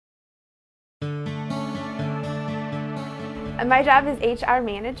My job is HR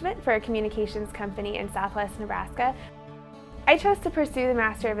management for a communications company in Southwest Nebraska. I chose to pursue the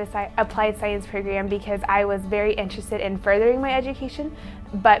Master of Applied Science program because I was very interested in furthering my education,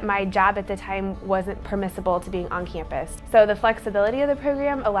 but my job at the time wasn't permissible to being on campus. So the flexibility of the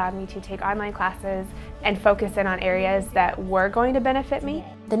program allowed me to take online classes and focus in on areas that were going to benefit me.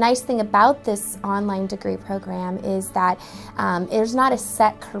 The nice thing about this online degree program is that there's not a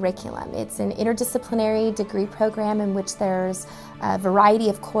set curriculum. It's an interdisciplinary degree program in which there's a variety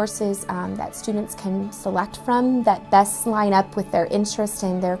of courses that students can select from that best line up with their interest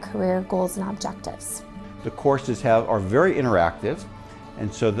and their career goals and objectives. The courses are very interactive,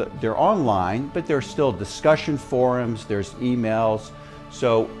 and so they're online, but there's still discussion forums, there's emails.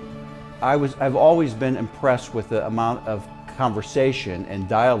 So I've always been impressed with the amount of conversation and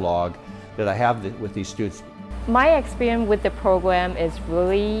dialogue that I have with these students. My experience with the program is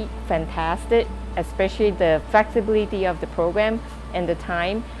really fantastic, especially the flexibility of the program and the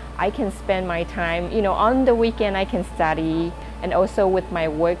time. I can spend my time, on the weekend I can study, and also with my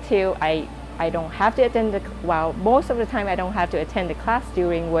work too. I don't have to attend most of the time I don't have to attend the class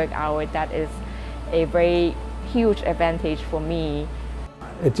during work hour. That is a very huge advantage for me.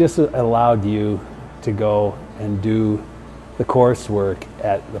 It just allowed you to go and do the coursework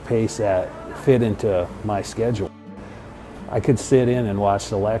at the pace that fit into my schedule. I could sit in and watch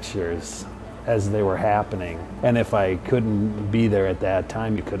the lectures as they were happening, and if I couldn't be there at that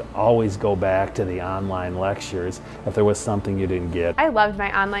time, you could always go back to the online lectures if there was something you didn't get. I loved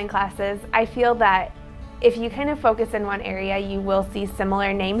my online classes. I feel that if you kind of focus in one area, you will see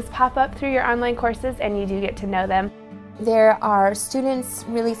similar names pop up through your online courses, and you do get to know them. There are students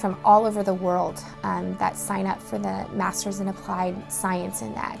really from all over the world that sign up for the Masters in Applied Science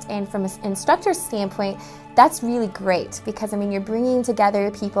in that. And from an instructor's standpoint, that's really great because, you're bringing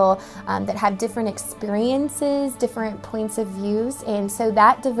together people that have different experiences, different points of views, and so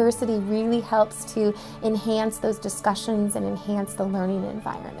that diversity really helps to enhance those discussions and enhance the learning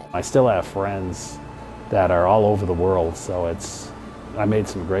environment. I still have friends that are all over the world, so I made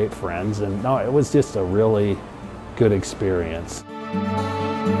some great friends, and no, it was just a really good experience.